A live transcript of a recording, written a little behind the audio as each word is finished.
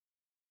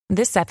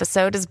This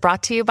episode is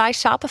brought to you by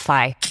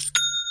Shopify.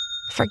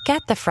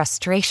 Forget the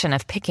frustration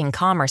of picking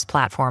commerce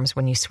platforms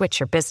when you switch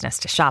your business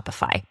to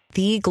Shopify,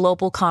 the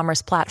global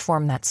commerce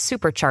platform that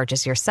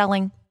supercharges your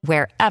selling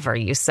wherever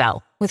you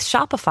sell. With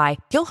Shopify,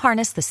 you'll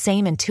harness the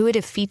same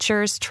intuitive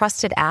features,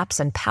 trusted apps,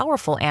 and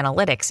powerful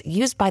analytics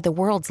used by the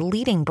world's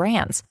leading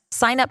brands.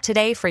 Sign up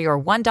today for your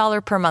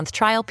 $1 per month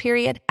trial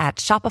period at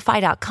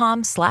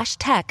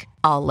shopify.com/tech,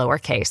 all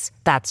lowercase.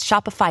 That's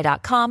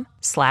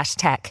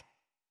shopify.com/tech.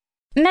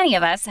 Many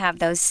of us have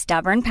those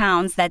stubborn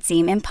pounds that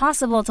seem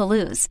impossible to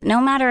lose,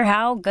 no matter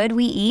how good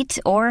we eat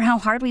or how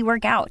hard we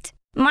work out.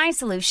 My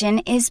solution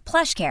is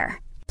PlushCare.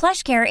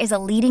 PlushCare is a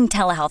leading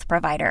telehealth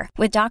provider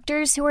with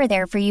doctors who are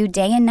there for you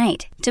day and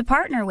night to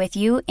partner with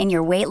you in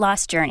your weight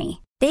loss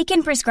journey. They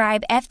can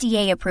prescribe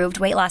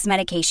FDA-approved weight loss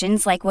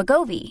medications like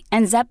Wegovy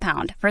and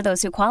Zepbound for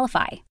those who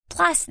qualify.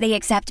 Plus, they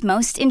accept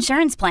most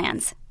insurance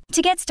plans.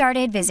 To get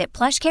started, visit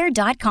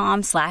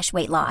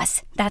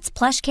plushcare.com/weightloss. That's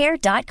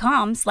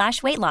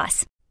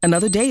plushcare.com/weightloss.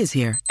 Another day is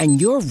here,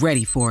 and you're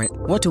ready for it.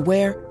 What to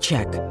wear?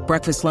 Check.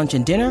 Breakfast, lunch,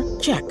 and dinner?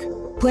 Check.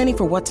 Planning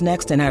for what's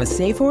next and how to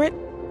save for it?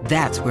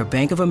 That's where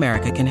Bank of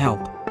America can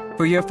help.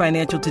 For your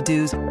financial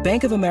to-dos,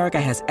 Bank of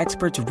America has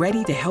experts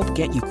ready to help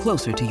get you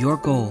closer to your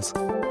goals.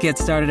 Get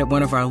started at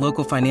one of our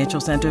local financial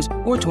centers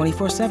or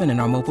 24/7 in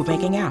our mobile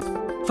banking app.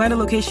 Find a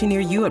location near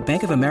you at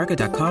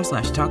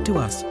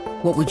bankofamerica.com/talktous.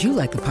 What would you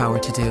like the power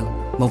to do?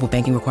 Mobile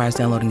banking requires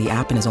downloading the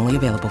app and is only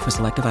available for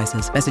select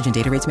devices. Message and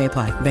data rates may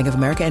apply. Bank of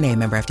America N.A.,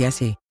 member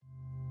FDIC.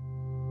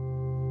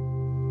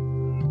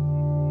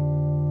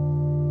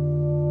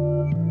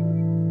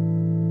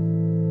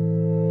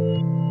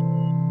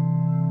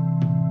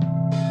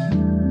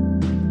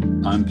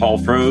 I'm Paul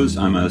Froese.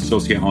 I'm a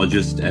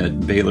sociologist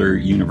at Baylor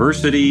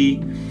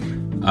University.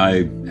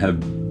 I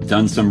have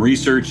done some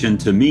research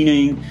into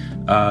meaning.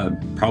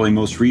 Probably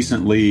most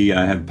recently,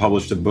 I have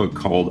published a book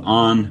called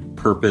On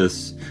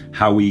Purpose: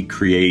 How We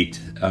Create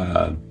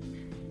a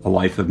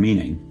Life of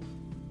Meaning.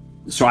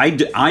 So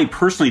I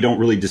personally don't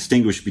really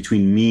distinguish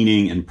between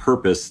meaning and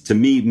purpose. To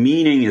me,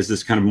 meaning is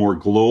this kind of more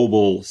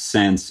global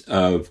sense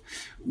of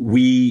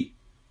we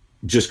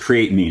just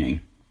create meaning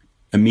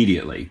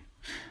immediately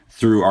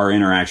through our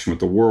interaction with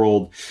the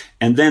world.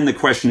 And then the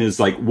question is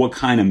like, what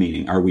kind of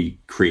meaning are we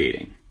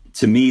creating?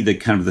 To me, the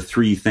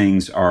three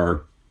things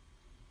are: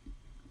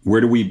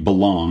 where do we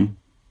belong?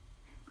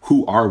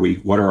 Who are we?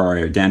 What are our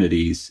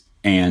identities?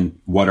 And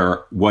what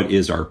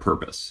is our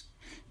purpose?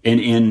 And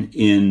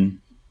in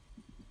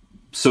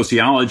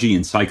sociology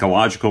and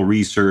psychological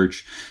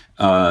research,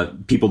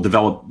 people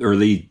develop, or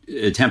they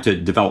attempt to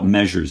develop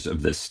measures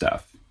of this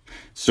stuff.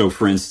 So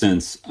for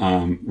instance,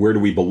 where do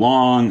we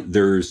belong?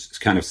 There's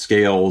kind of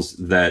scales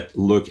that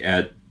look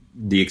at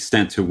the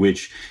extent to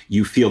which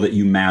you feel that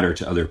you matter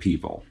to other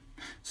people.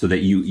 So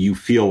that you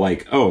feel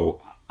like,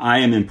 oh, I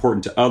am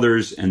important to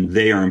others and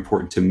they are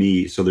important to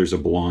me. So there's a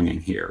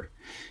belonging here.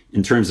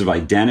 In terms of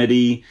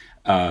identity,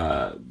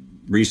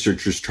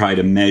 researchers try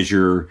to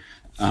measure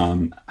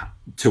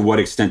to what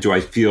extent do I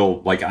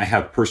feel like I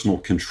have personal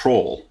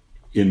control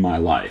in my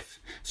life.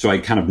 So I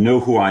kind of know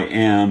who I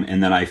am,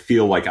 and then I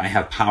feel like I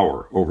have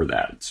power over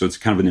that. So it's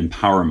kind of an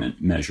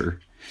empowerment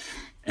measure.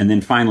 And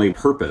then finally,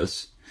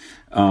 purpose.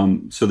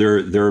 So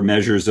there are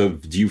measures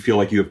of, do you feel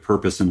like you have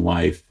purpose in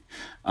life?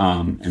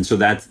 And so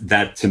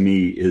that to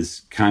me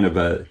is kind of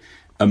a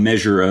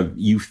measure of,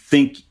 you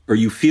think or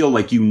you feel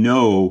like you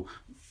know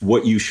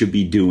what you should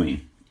be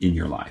doing in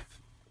your life.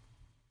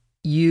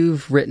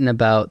 You've written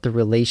about the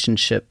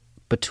relationship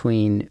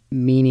between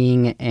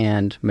meaning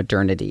and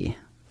modernity.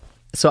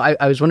 So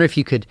I was wondering if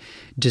you could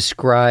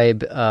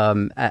describe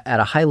at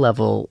a high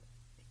level,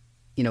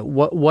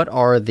 what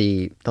are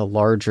the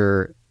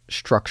larger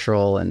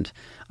structural and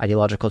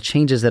ideological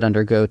changes that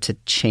undergo to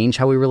change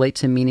how we relate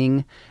to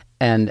meaning,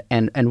 and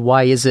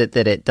why is it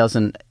that it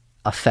doesn't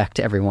affect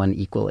everyone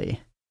equally?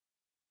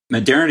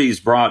 Modernity's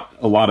brought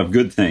a lot of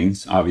good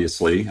things,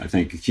 obviously. I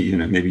think,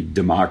 maybe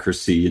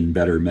democracy and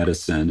better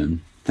medicine and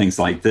things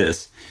like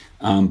this.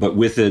 But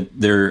with it,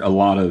 there are a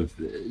lot of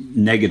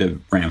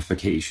negative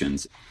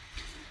ramifications.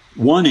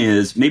 One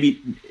is,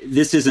 maybe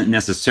this isn't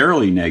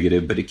necessarily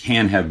negative, but it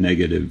can have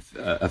negative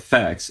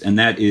effects, and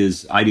that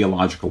is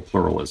ideological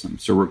pluralism.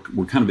 So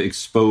we're kind of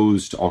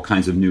exposed to all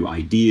kinds of new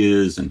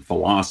ideas and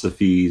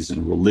philosophies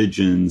and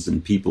religions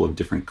and people of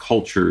different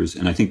cultures,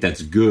 and I think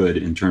that's good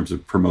in terms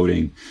of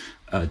promoting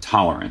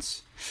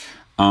tolerance.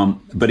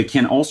 But it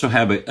can also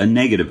have a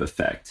negative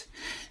effect.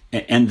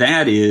 And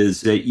that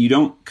is that you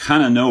don't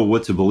kind of know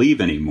what to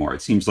believe anymore.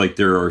 It seems like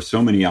there are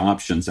so many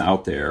options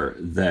out there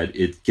that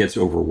it gets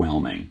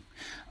overwhelming.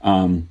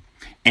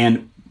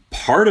 And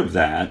part of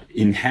that,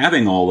 in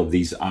having all of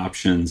these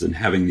options and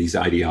having these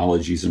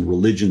ideologies and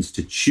religions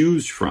to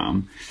choose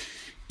from,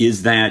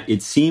 is that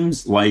it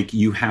seems like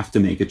you have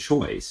to make a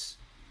choice.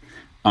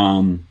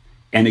 And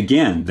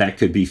again, that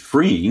could be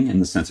freeing in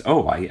the sense,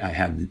 I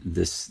have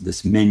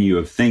this menu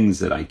of things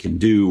that I can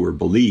do or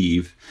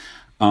believe.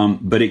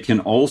 But it can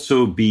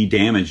also be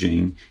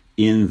damaging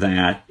in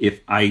that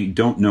if I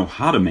don't know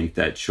how to make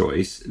that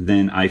choice,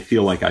 then I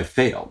feel like I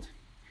failed.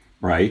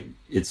 right?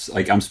 It's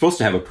like I'm supposed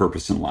to have a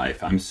purpose in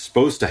life. I'm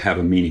supposed to have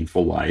a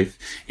meaningful life.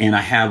 And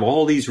I have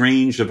all these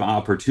range of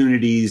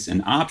opportunities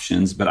and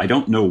options, but I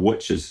don't know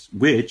which is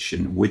which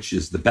and which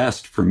is the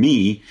best for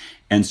me.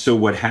 And so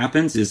what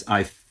happens is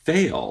I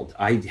failed.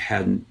 I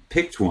hadn't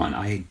picked one.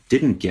 I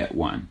didn't get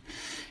one.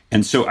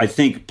 And so I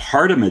think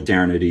part of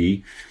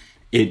modernity,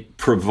 it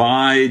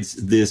provides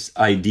this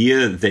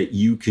idea that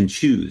you can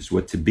choose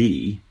what to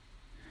be.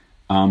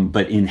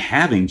 But in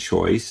having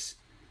choice,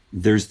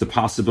 there's the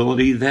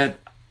possibility that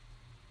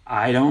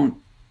I don't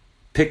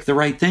pick the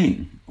right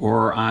thing,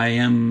 or I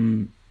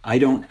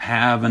don't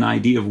have an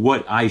idea of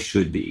what I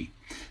should be.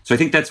 So I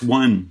think that's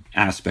one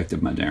aspect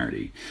of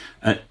modernity.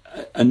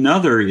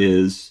 Another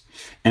is,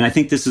 and I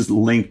think this is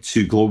linked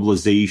to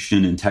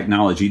globalization and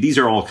technology, these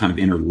are all kind of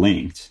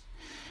interlinked,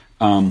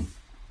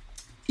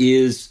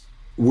 is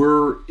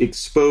we're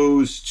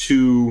exposed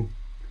to,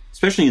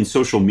 especially in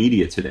social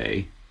media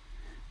today,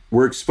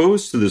 we're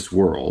exposed to this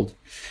world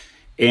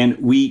and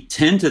we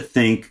tend to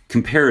think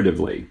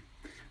comparatively.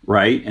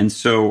 Right. And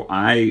so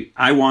I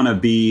want to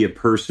be a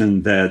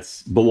person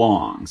that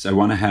belongs. I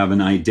want to have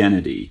an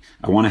identity.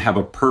 I want to have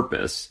a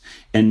purpose.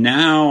 And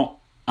now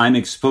I'm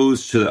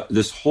exposed to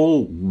this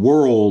whole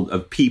world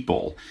of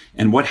people.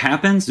 And what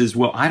happens is,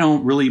 well, I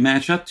don't really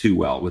match up too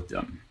well with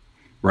them.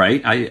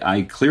 Right.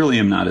 I clearly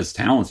am not as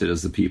talented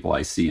as the people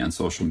I see on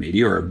social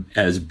media, or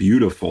as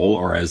beautiful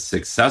or as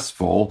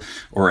successful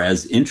or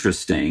as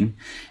interesting.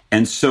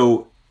 And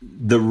so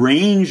the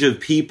range of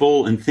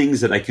people and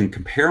things that I can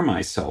compare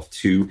myself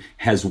to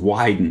has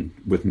widened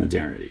with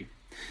modernity.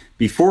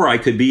 Before, I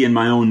could be in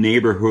my own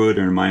neighborhood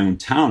or in my own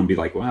town and be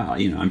like, wow,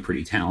 I'm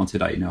pretty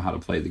talented. I know how to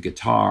play the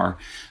guitar.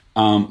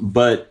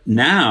 But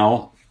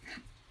now,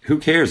 who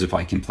cares if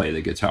I can play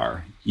the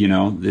guitar?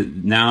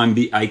 Now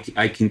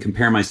I can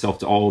compare myself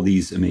to all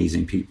these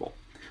amazing people.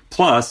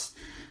 Plus,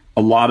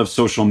 a lot of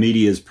social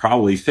media is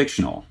probably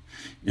fictional,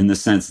 in the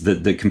sense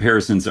that the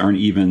comparisons aren't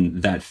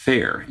even that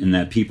fair, in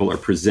that people are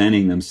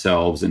presenting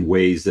themselves in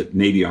ways that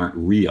maybe aren't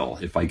real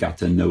if I got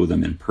to know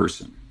them in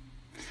person.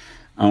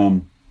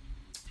 And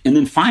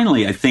then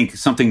finally, I think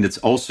something that's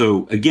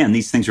also, again,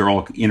 these things are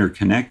all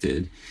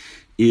interconnected,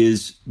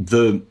 is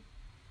the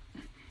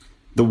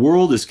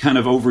world is kind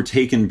of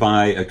overtaken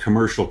by a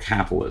commercial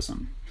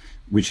capitalism,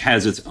 which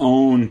has its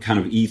own kind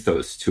of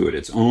ethos to it,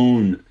 its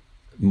own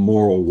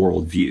moral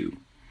worldview.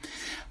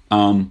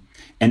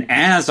 And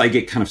as I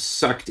get kind of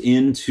sucked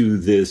into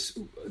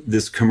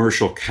this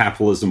commercial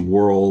capitalism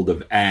world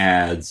of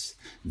ads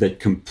that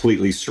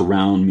completely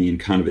surround me and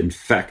kind of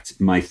infect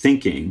my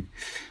thinking,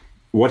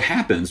 what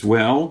happens?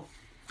 Well,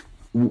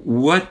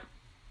 what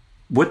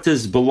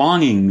does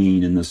belonging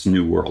mean in this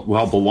new world?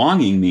 Well,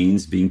 belonging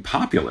means being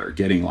popular,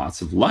 getting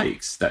lots of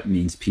likes. That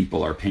means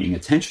people are paying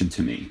attention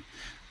to me.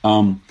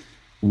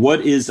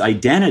 What is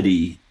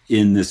identity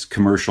in this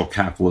commercial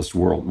capitalist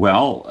world?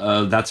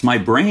 Well, that's my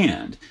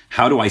brand.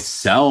 How do I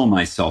sell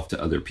myself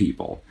to other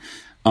people?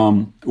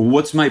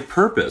 What's my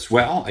purpose?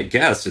 Well, I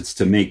guess it's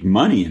to make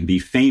money and be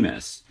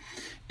famous.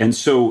 And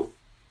so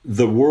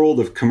the world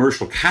of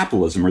commercial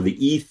capitalism, or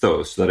the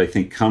ethos that I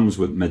think comes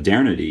with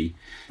modernity,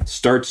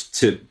 starts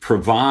to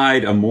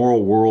provide a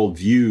moral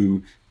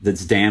worldview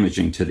that's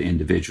damaging to the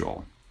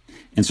individual.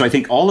 And so I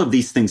think all of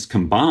these things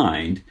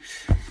combined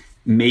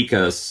make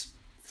us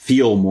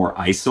feel more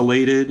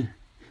isolated,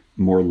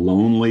 more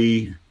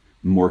lonely,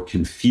 more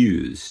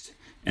confused.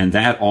 And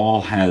that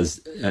all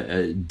has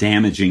a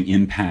damaging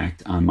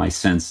impact on my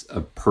sense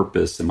of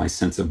purpose and my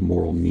sense of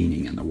moral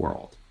meaning in the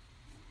world.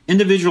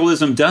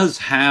 Individualism does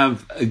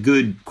have a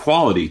good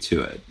quality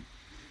to it.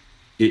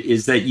 It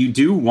is that you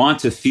do want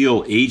to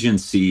feel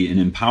agency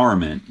and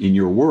empowerment in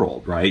your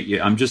world, right?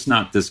 I'm just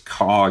not this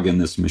cog in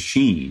this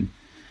machine.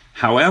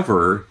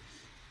 However,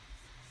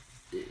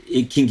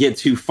 it can get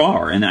too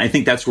far. And I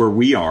think that's where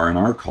we are in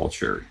our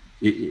culture.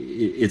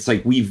 It's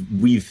like we've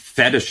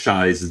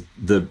fetishized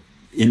the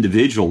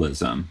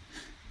individualism.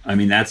 I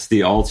mean, that's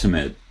the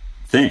ultimate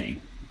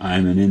thing.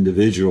 I'm an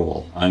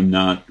individual. I'm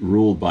not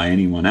ruled by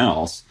anyone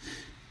else.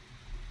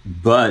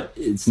 But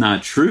it's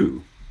not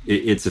true.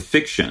 It's a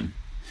fiction.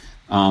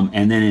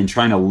 And then in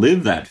trying to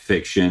live that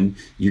fiction,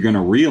 you're going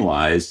to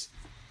realize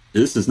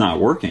this is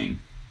not working.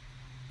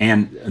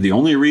 And the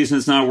only reason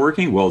it's not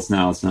working, well, it's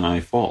not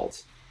my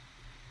fault.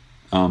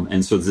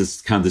 And so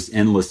this kind of this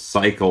endless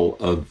cycle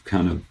of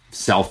kind of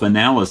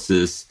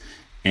self-analysis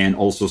and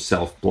also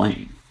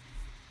self-blame.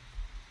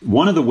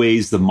 One of the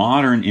ways the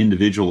modern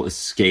individual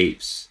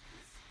escapes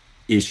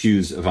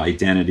issues of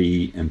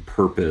identity and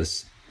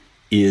purpose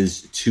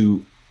is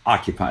to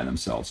occupy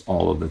themselves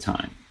all of the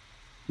time,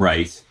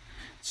 right?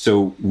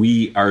 So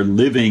we are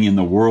living in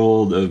the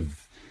world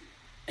of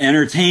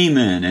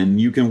entertainment, and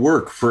you can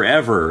work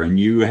forever, and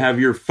you have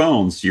your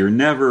phone, so you're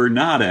never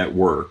not at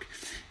work.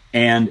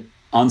 And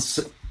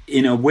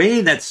in a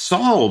way that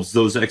solves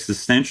those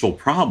existential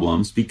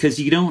problems, because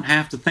you don't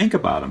have to think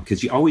about them,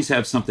 because you always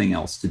have something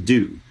else to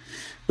do.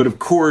 But of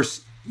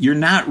course, you're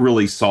not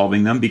really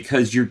solving them,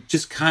 because you're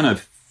just kind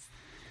of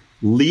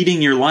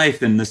leading your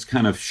life in this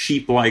kind of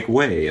sheep-like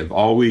way of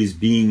always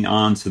being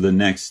on to the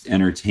next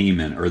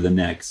entertainment or the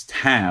next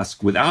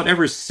task without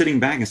ever sitting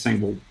back and saying,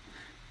 well,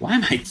 why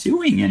am I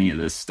doing any of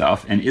this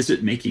stuff? And is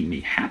it making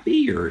me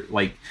happy? Or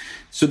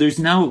so there's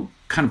now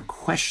kind of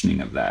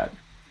questioning of that,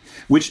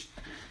 which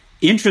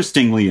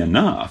interestingly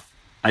enough,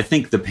 I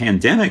think the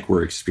pandemic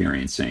we're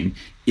experiencing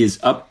is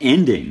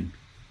upending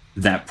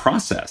that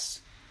process.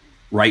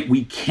 Right?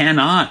 We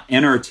cannot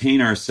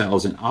entertain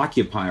ourselves and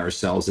occupy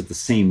ourselves at the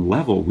same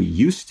level we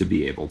used to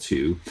be able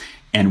to.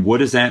 And what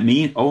does that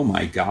mean? Oh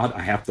my God,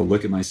 I have to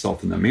look at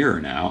myself in the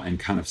mirror now and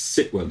kind of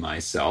sit with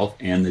myself.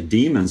 And the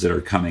demons that are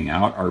coming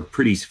out are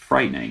pretty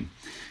frightening.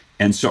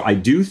 And so I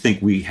do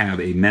think we have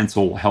a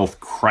mental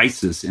health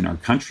crisis in our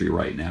country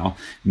right now,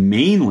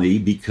 mainly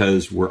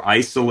because we're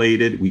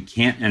isolated, we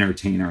can't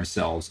entertain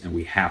ourselves, and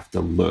we have to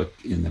look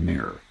in the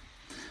mirror.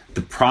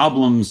 The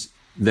problems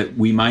that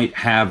we might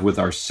have with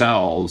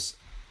ourselves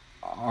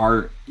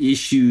are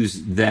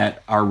issues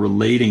that are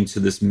relating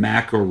to this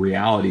macro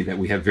reality that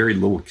we have very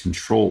little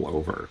control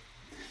over.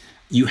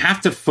 You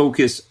have to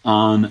focus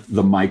on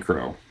the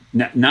micro,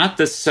 not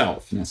the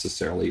self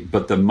necessarily,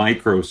 but the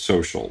micro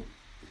social.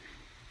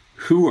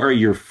 Who are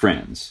your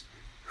friends?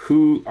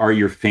 Who are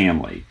your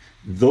family?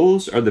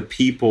 Those are the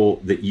people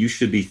that you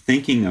should be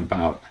thinking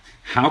about.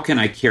 How can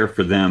I care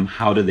for them?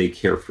 How do they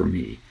care for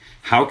me?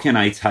 How can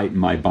I tighten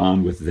my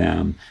bond with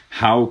them?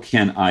 How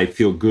can I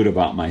feel good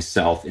about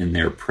myself in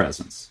their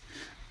presence?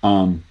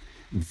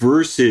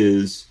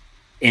 Versus,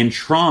 and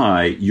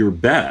try your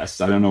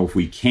best, I don't know if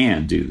we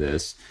can do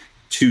this,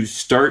 to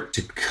start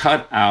to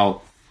cut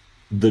out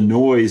the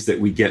noise that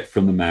we get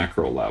from the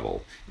macro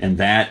level. And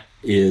that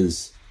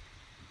is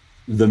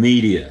the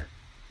media,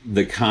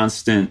 the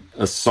constant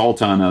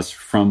assault on us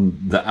from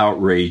the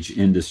outrage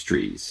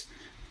industries,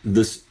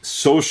 this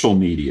social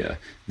media,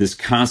 this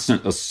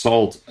constant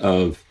assault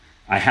of,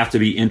 I have to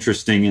be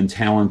interesting and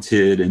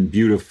talented and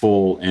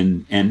beautiful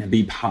and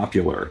be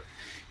popular.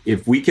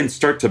 If we can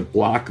start to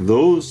block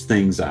those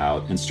things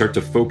out and start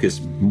to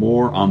focus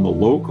more on the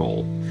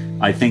local,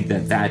 I think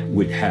that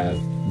would have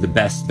the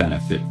best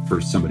benefit for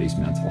somebody's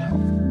mental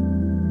health.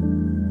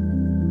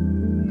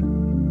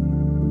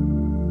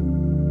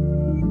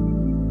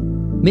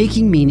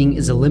 Making Meaning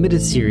is a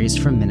limited series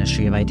from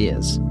Ministry of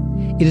Ideas.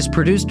 It is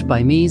produced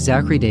by me,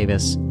 Zachary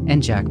Davis,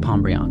 and Jack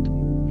Pombriand.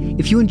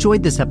 If you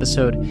enjoyed this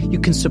episode, you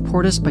can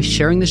support us by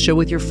sharing the show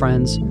with your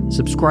friends,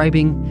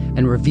 subscribing,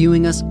 and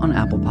reviewing us on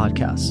Apple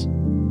Podcasts.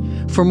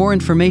 For more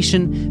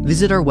information,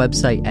 visit our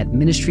website at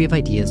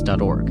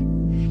ministryofideas.org.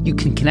 You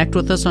can connect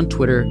with us on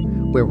Twitter,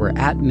 where we're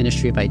at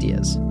Ministry of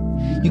Ideas.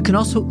 You can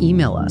also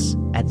email us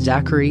at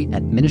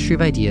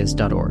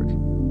zachary@ministryofideas.org.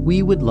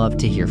 We would love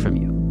to hear from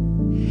you.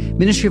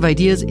 Ministry of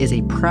Ideas is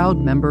a proud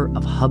member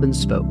of Hub and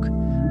Spoke,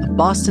 a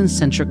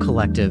Boston-centric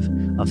collective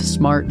of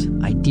smart,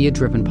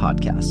 idea-driven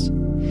podcasts.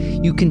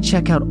 You can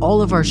check out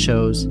all of our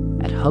shows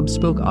at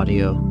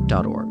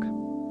hubspokeaudio.org.